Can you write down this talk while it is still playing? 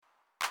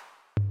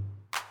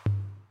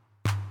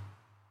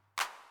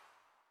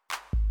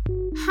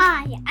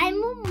Hi,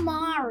 I'm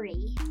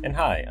Omari. And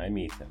hi, I'm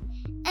Ethan.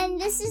 And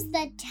this is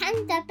the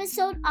 10th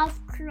episode of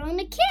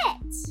Corona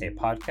Kids, A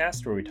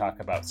podcast where we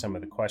talk about some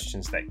of the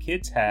questions that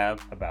kids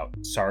have about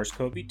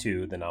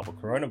SARS-CoV-2, the novel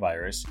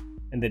coronavirus,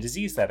 and the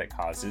disease that it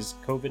causes,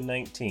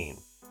 COVID-19.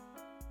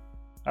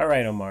 All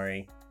right,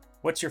 Omari,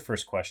 what's your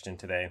first question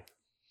today?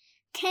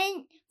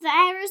 Can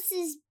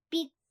viruses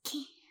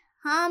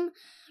become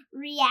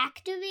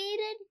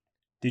reactivated?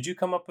 Did you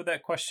come up with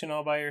that question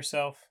all by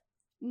yourself?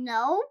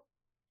 No.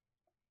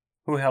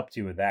 Who helped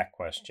you with that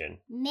question?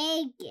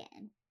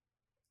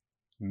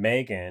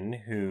 Megan,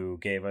 who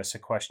gave us a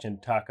question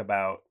to talk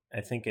about,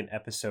 I think in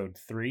episode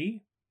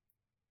 3,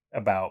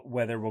 about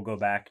whether we'll go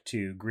back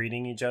to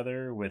greeting each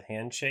other with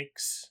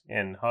handshakes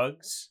and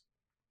hugs.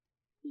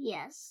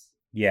 Yes.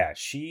 Yeah,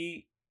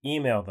 she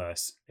emailed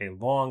us a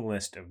long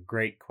list of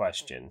great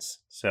questions.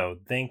 So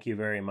thank you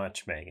very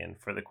much, Megan,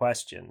 for the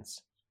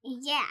questions.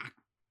 Yeah.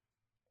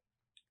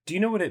 Do you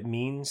know what it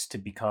means to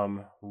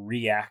become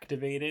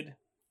reactivated?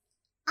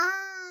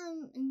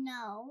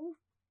 No.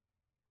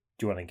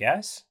 Do you want to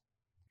guess?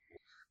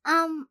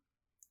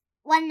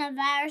 When the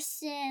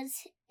virus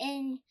is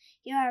in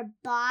your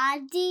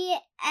body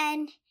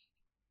and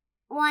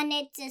when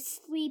it's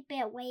asleep,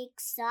 it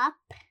wakes up.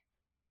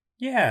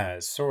 Yeah,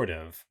 sort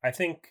of. I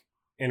think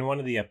in one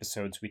of the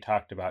episodes we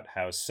talked about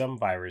how some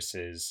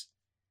viruses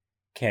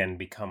can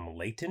become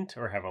latent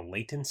or have a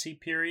latency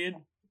period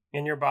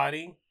in your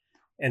body.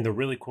 And the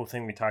really cool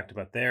thing we talked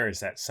about there is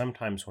that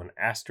sometimes when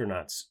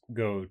astronauts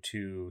go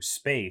to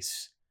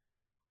space,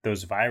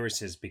 those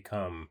viruses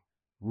become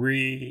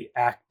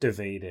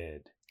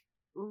reactivated.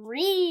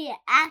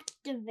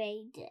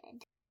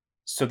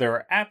 So there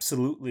are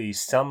absolutely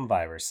some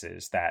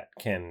viruses that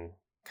can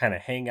kind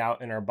of hang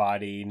out in our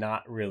body,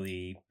 not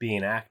really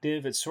being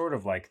active. It's sort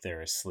of like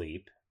they're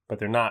asleep, but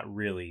they're not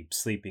really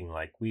sleeping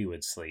like we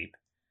would sleep.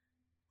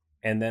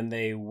 And then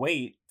they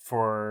wait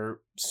for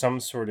some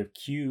sort of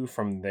cue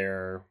from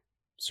their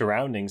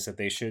surroundings that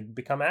they should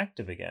become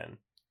active again.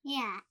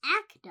 Yeah,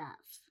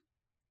 active.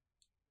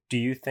 Do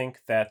you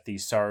think that the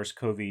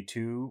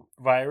SARS-CoV-2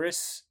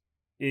 virus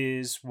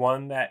is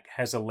one that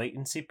has a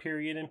latency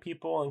period in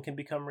people and can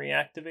become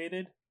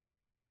reactivated?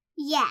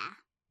 Yeah.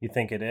 You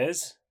think it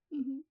is?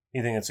 Mm-hmm.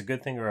 You think it's a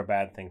good thing or a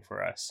bad thing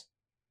for us?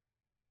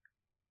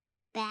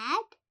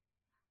 Bad?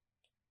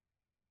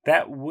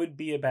 That would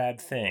be a bad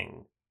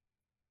thing.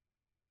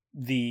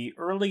 The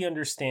early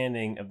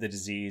understanding of the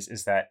disease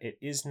is that it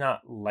is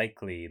not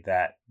likely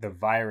that the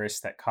virus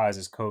that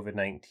causes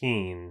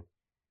COVID-19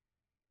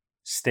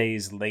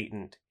 stays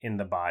latent in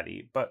the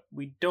body, but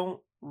we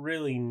don't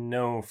really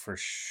know for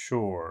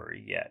sure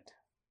yet.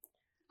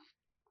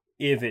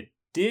 If it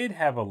did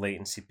have a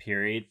latency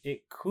period,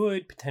 it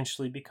could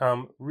potentially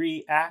become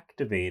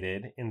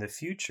reactivated in the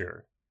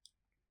future.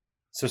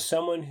 So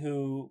someone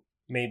who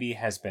maybe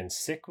has been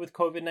sick with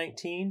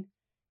COVID-19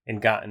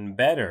 and gotten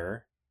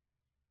better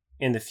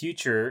in the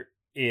future,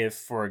 if,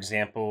 for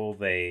example,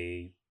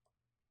 they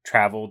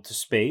traveled to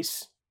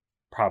space,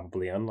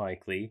 probably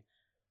unlikely,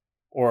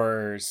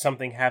 or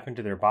something happened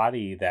to their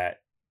body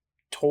that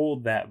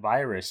told that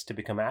virus to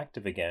become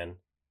active again,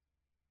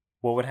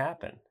 what would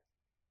happen?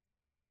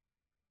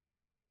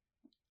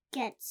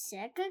 Get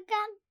sick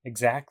again?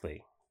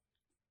 Exactly.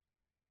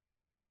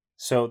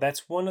 So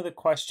that's one of the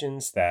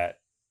questions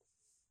that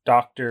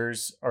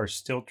doctors are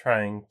still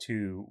trying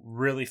to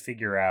really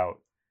figure out,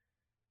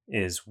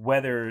 is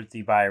whether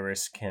the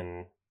virus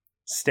can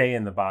stay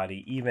in the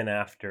body even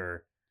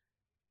after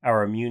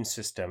our immune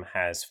system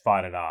has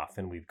fought it off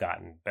and we've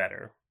gotten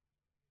better.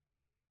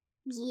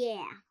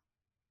 Yeah.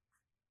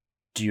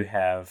 Do you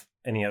have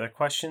any other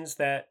questions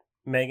that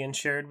Megan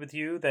shared with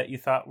you that you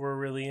thought were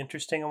really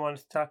interesting and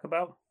wanted to talk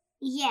about?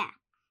 Yeah.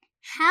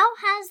 How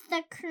has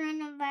the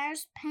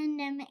coronavirus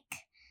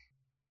pandemic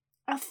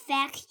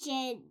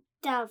affected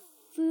the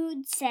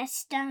food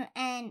system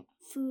and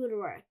food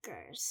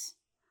workers?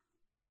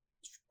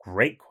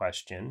 Great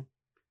question.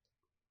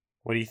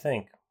 What do you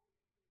think?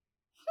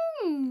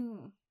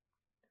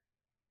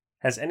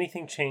 Has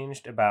anything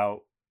changed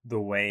about the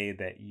way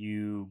that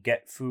you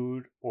get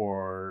food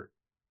or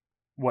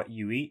what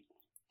you eat?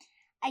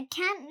 I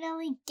can't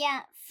really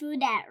get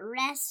food at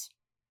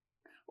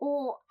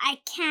or I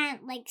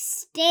can't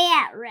stay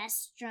at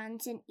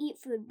restaurants and eat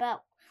food,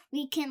 but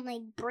we can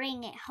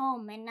bring it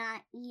home and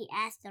not eat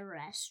at the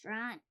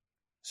restaurant.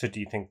 So do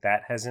you think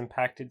that has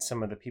impacted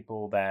some of the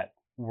people that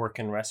work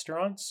in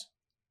restaurants?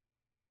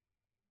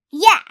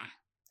 Yeah.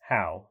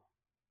 How?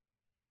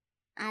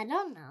 I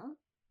don't know.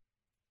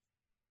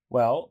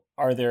 Well,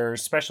 are there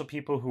special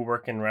people who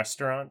work in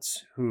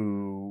restaurants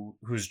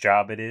whose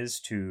job it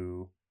is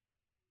to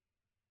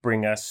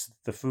bring us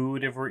the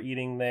food if we're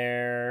eating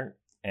there?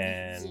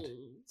 And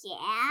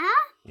yeah.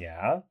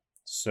 Yeah.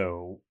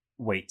 So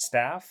wait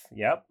staff,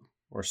 yep,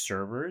 or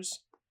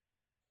servers.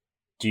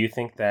 Do you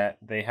think that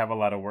they have a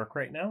lot of work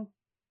right now?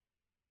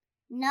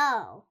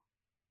 No.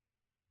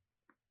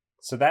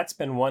 So that's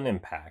been one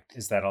impact,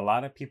 is that a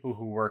lot of people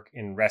who work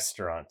in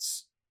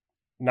restaurants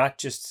not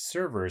just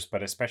servers,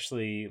 but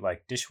especially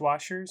like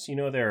dishwashers.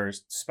 There are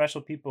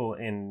special people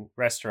in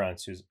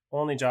restaurants whose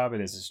only job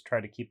it is to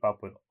try to keep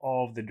up with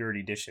all of the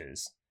dirty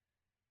dishes.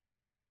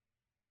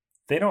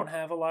 They don't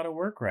have a lot of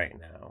work right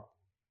now.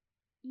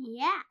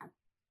 Yeah.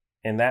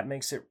 And that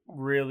makes it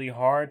really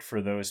hard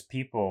for those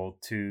people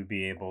to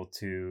be able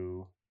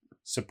to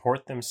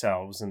support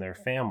themselves and their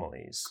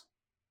families.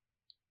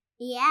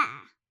 Yeah.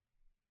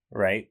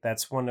 Right?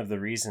 That's one of the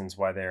reasons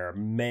why there are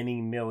many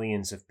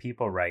millions of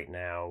people right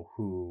now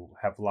who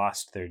have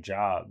lost their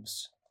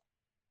jobs.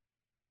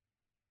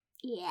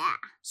 Yeah.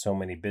 So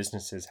many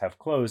businesses have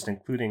closed,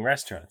 including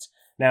restaurants.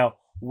 Now,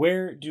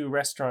 where do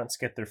restaurants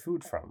get their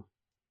food from?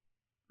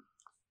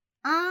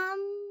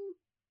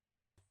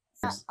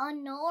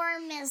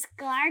 Enormous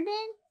garden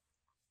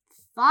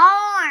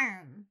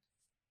farm.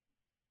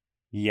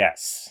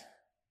 Yes.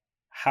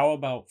 How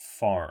about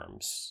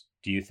farms?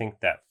 Do you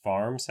think that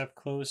farms have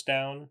closed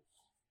down?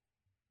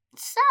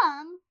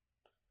 Some.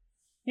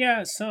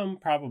 Yeah, some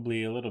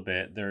probably a little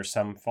bit. There are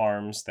some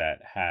farms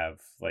that have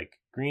like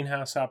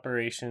greenhouse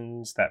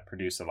operations that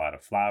produce a lot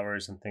of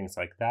flowers and things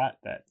like that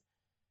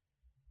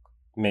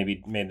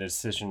maybe made the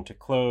decision to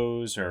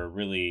close or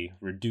really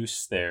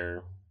reduce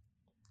their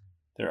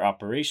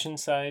operation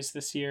size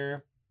this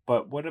year.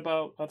 But what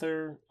about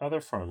other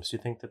farms? Do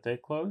you think that they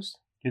closed?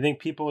 Do you think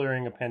people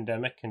during a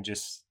pandemic can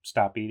just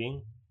stop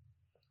eating?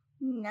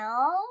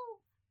 No.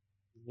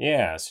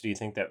 Yeah, so do you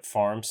think that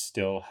farms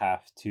still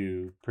have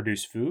to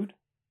produce food?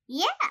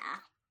 Yeah.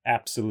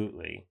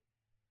 Absolutely.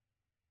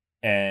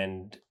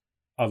 And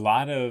a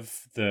lot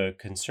of the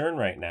concern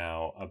right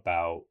now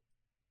about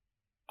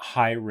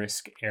high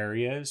risk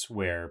areas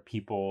where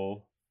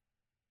people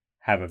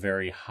have a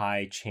very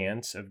high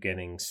chance of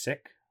getting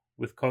sick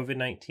with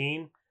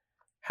COVID-19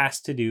 has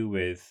to do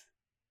with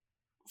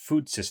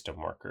food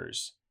system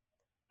workers,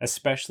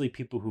 especially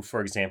people who,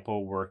 for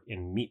example, work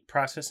in meat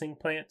processing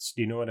plants.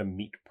 Do you know what a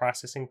meat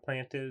processing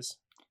plant is?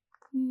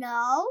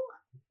 No.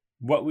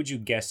 What would you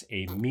guess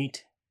a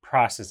meat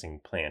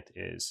processing plant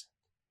is?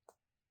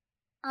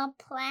 A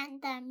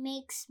plant that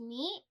makes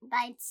meat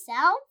by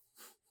itself?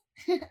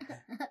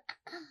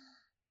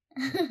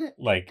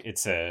 Like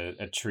it's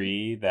a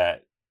tree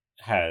that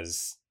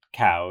has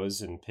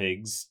cows and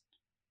pigs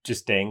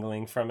just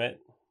dangling from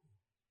it?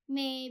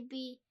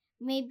 Maybe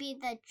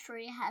the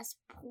tree has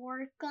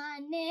pork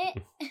on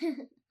it.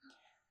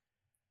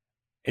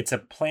 It's a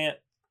plant.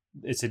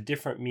 It's a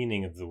different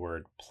meaning of the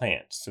word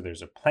plant. So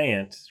there's a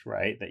plant,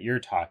 right, that you're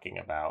talking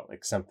about,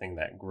 like something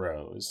that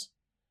grows.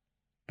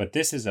 But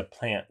this is a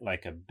plant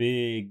like a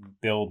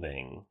big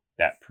building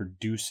that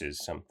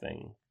produces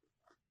something.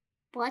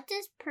 What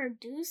does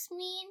produce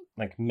mean?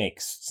 Like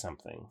makes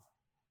something.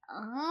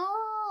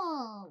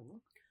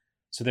 Oh.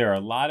 So there are a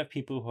lot of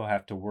people who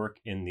have to work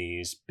in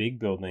these big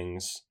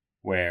buildings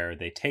where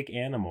they take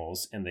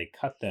animals and they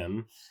cut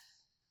them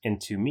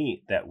into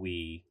meat that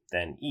we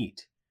then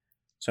eat.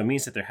 So it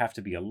means that there have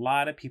to be a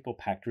lot of people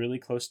packed really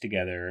close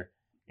together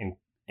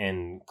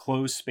in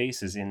closed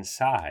spaces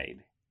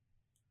inside.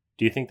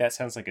 Do you think that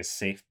sounds like a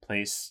safe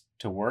place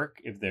to work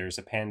if there's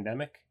a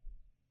pandemic?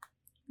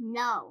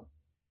 No.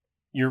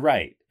 You're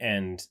right.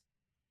 And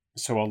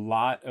so a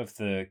lot of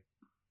the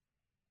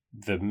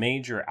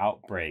major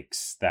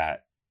outbreaks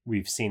that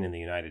we've seen in the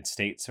United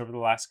States over the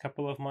last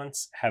couple of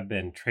months have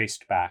been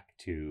traced back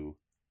to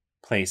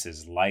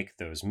places like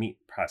those meat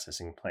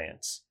processing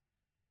plants.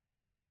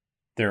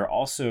 There are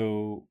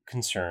also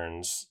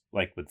concerns,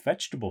 like with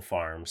vegetable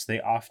farms,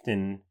 the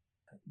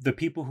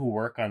people who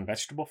work on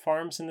vegetable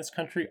farms in this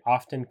country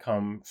often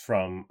come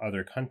from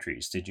other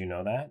countries. Did you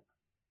know that?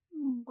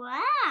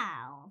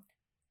 Wow.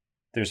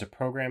 There's a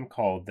program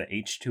called the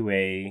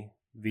H-2A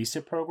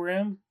visa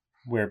program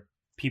where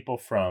people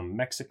from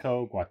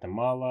Mexico,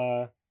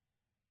 Guatemala,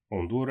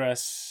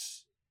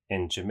 Honduras,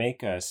 and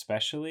Jamaica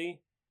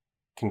especially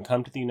can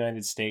come to the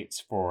United States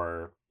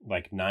for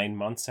like 9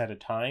 months at a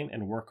time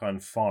and work on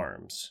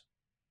farms.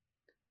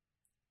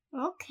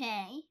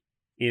 Okay.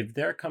 If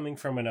they're coming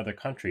from another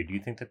country, do you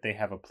think that they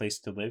have a place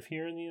to live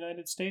here in the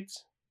United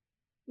States?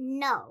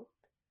 No.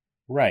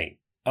 Right.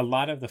 A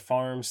lot of the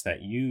farms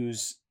that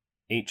use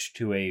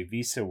H-2A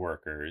visa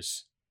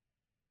workers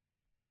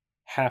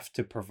have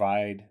to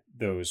provide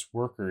those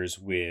workers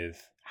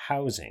with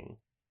housing,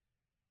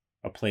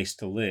 a place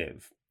to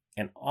live.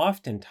 And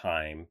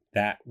oftentimes,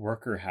 that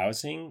worker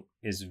housing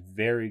is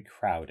very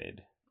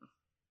crowded.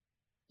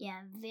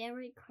 Yeah,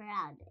 very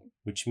crowded.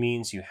 Which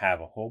means you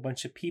have a whole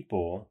bunch of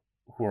people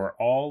who are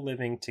all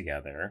living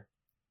together.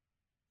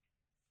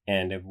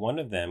 And if one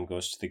of them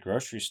goes to the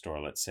grocery store,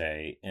 let's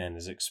say, and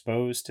is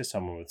exposed to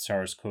someone with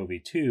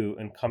SARS-CoV-2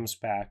 and comes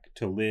back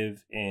to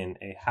live in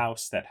a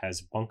house that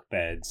has bunk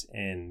beds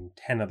and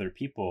 10 other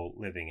people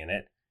living in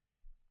it,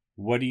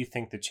 what do you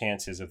think the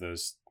chances of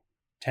those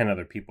 10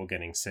 other people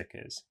getting sick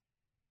is?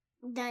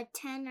 The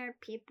 10 other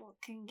people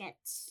can get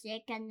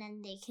sick and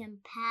then they can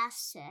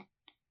pass it.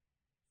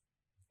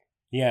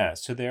 Yeah,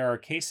 so there are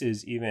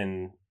cases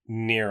even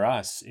near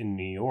us in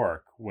New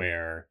York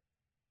where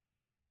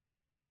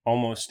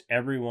almost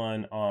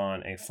everyone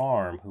on a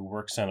farm who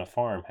works on a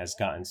farm has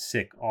gotten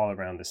sick all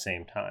around the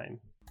same time.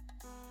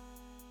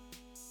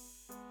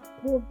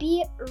 We'll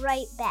be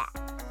right back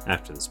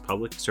after this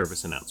public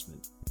service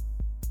announcement.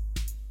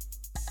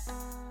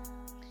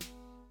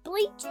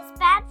 Bleach is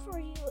bad for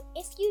you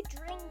if you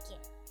drink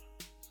it.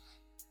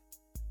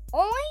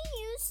 Only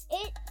use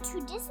it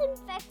to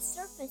disinfect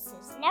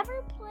surfaces.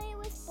 Never play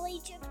with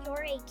bleach if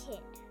you're a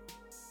kid.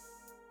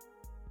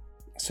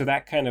 So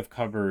that kind of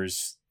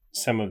covers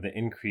some of the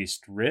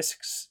increased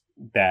risks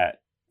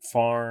that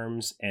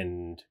farms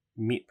and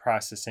meat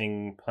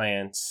processing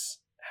plants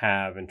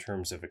have in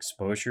terms of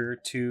exposure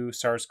to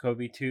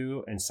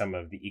SARS-CoV-2 and some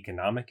of the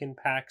economic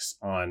impacts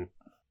on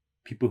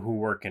people who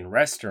work in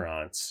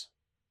restaurants.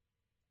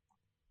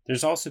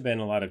 There's also been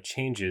a lot of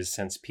changes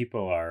since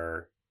people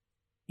are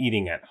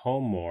eating at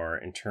home more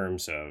in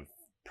terms of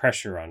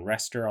pressure on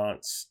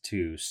restaurants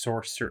to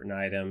source certain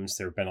items.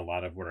 There have been a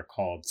lot of what are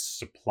called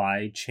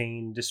supply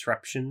chain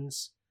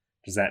disruptions.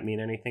 Does that mean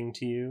anything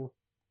to you?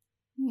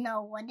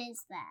 No, what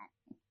is that?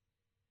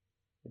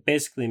 It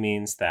basically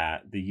means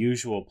that the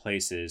usual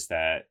places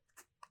that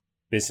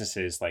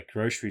businesses like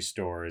grocery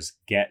stores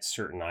get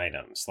certain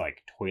items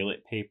like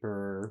toilet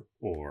paper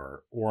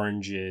or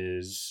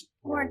oranges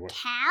or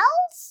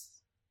cows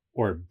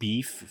or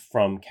beef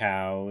from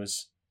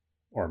cows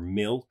or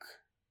milk,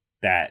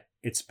 that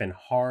it's been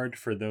hard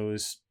for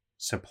those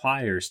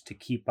suppliers to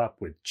keep up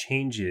with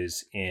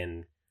changes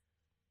in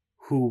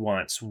who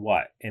wants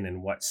what and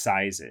in what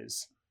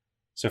sizes.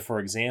 So for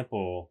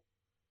example,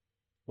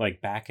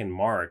 like back in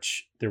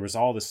March, there was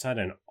all of a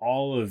sudden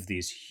all of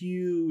these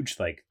huge,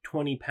 like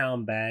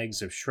 20-pound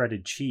bags of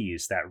shredded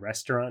cheese that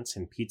restaurants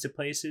and pizza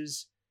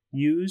places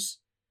use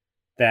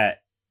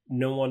that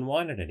no one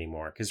wanted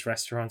anymore because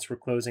restaurants were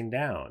closing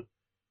down.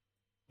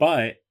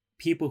 But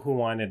people who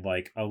wanted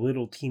like a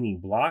little teeny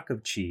block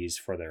of cheese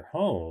for their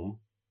home,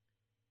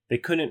 they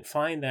couldn't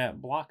find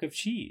that block of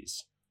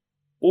cheese.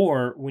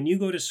 Or when you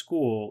go to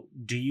school,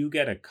 do you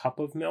get a cup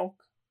of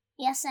milk?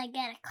 Yes, I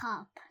get a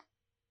cup.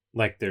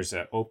 Like there's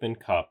an open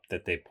cup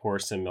that they pour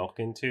some milk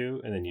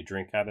into and then you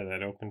drink out of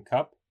that open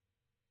cup?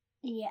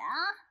 Yeah.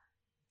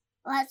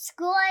 At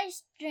school I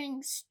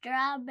drink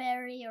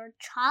strawberry or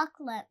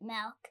chocolate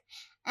milk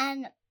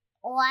and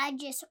I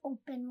just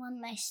open one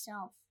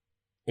myself.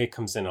 It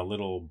comes in a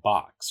little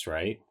box,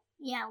 right?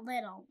 Yeah,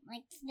 little,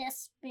 like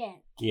this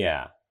big.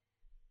 Yeah.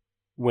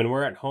 When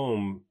we're at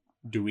home,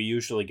 do we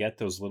usually get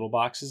those little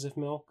boxes of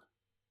milk?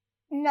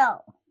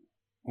 No.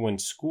 When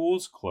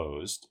schools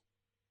closed,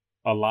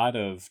 a lot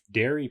of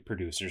dairy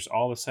producers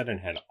all of a sudden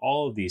had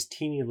all of these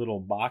teeny little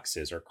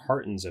boxes or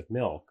cartons of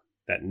milk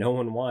that no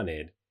one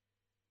wanted,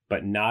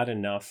 but not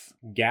enough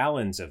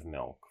gallons of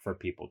milk for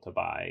people to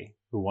buy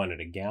who wanted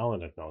a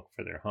gallon of milk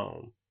for their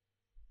home.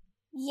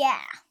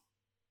 Yeah.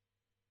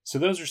 So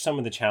those are some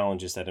of the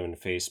challenges that have been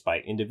faced by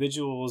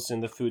individuals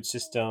in the food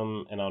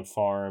system and on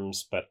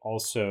farms, but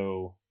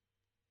also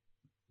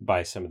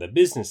by some of the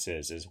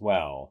businesses as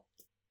well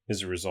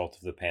as a result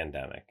of the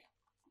pandemic.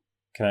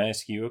 Can I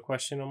ask you a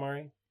question,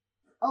 Omari?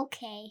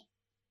 Okay.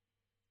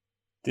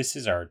 This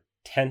is our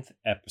 10th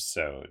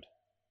episode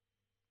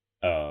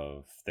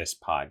of this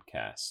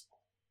podcast.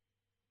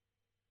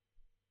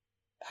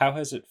 How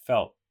has it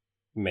felt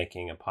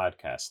making a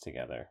podcast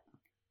together?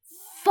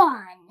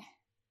 Fun.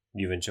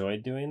 You've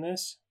enjoyed doing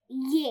this?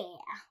 Yeah.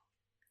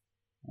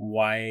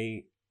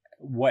 Why?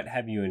 What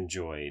have you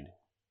enjoyed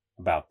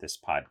about this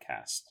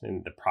podcast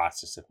and the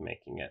process of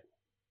making it?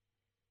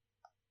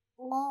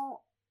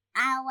 Well,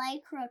 I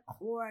like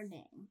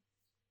recording.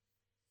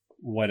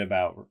 What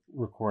about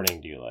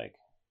recording do you like?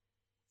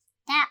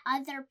 That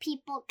other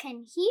people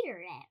can hear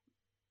it.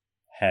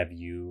 Have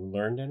you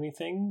learned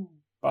anything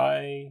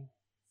by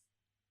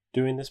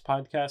doing this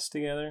podcast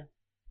together?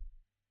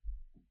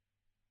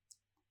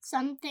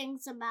 Some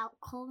things about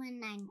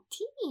COVID-19.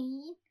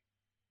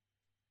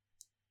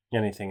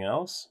 Anything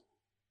else?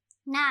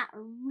 Not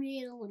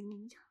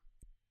really.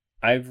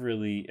 I've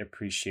really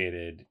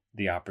appreciated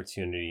the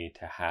opportunity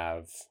to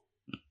have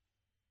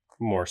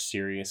more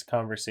serious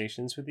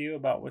conversations with you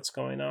about what's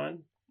going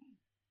on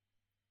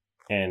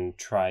and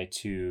try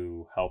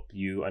to help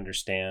you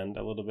understand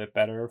a little bit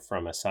better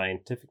from a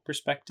scientific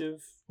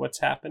perspective what's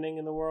happening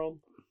in the world.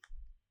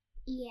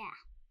 Yeah.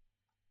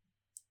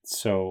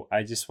 So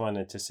I just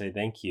wanted to say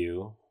thank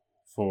you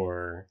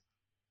for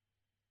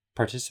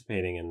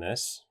participating in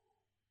this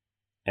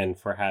and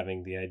for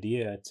having the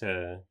idea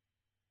to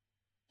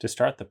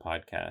start the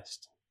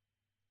podcast.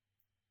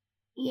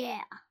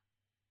 Yeah.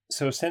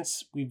 So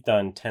since we've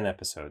done 10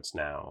 episodes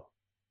now,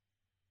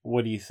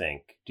 what do you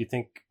think? Do you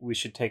think we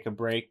should take a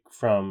break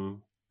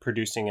from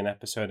producing an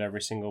episode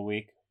every single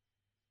week?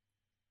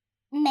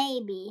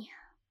 Maybe.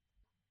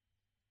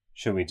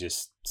 Should we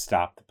just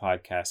stop the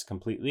podcast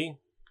completely?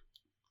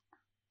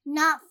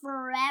 Not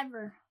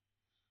forever.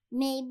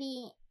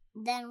 Maybe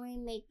then we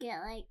make it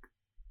like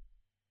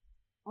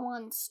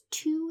once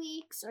 2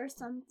 weeks or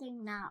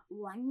something, not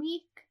 1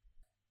 week.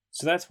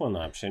 So that's one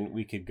option.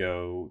 We could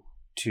go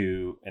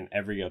to an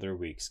every other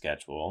week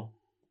schedule.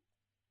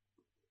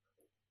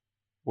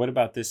 What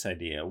about this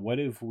idea? What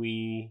if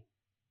we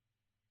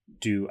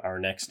do our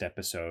next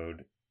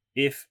episode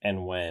if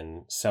and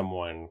when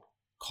someone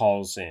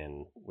calls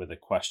in with a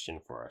question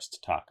for us to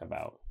talk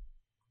about?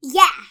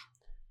 Yeah.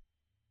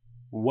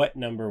 What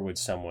number would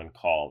someone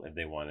call if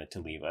they wanted to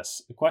leave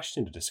us a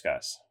question to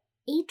discuss?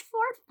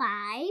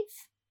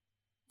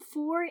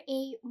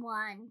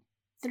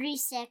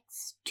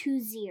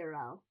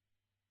 845-481-3620.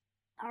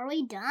 Are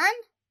we done?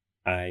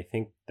 I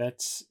think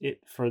that's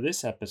it for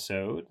this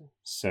episode.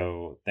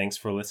 So thanks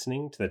for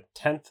listening to the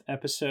 10th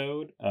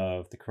episode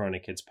of the Corona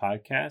Kids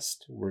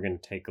podcast. We're going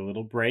to take a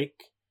little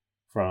break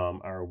from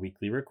our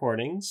weekly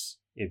recordings.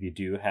 If you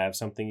do have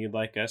something you'd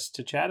like us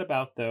to chat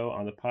about, though,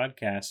 on the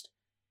podcast,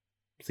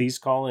 please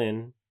call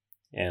in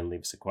and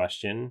leave us a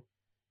question,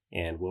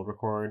 and we'll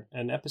record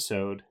an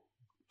episode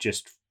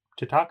just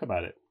to talk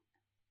about it.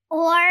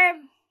 Or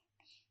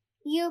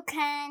you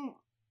can,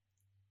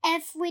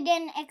 if we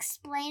didn't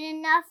explain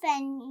enough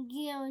and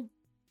you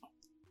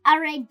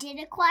already did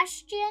a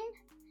question,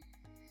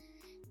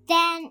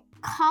 then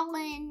call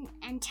in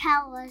and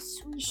tell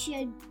us we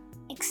should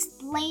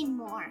explain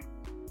more.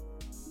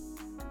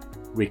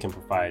 We can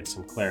provide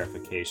some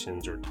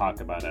clarifications or talk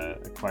about a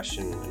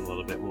question in a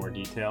little bit more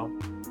detail.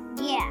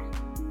 Yeah.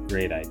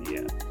 Great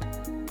idea.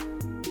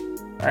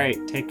 All right,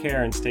 take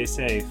care and stay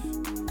safe.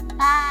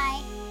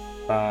 Bye.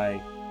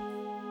 Bye.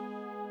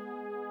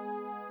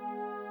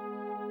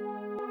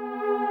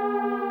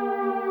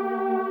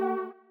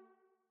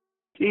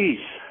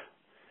 Jeez.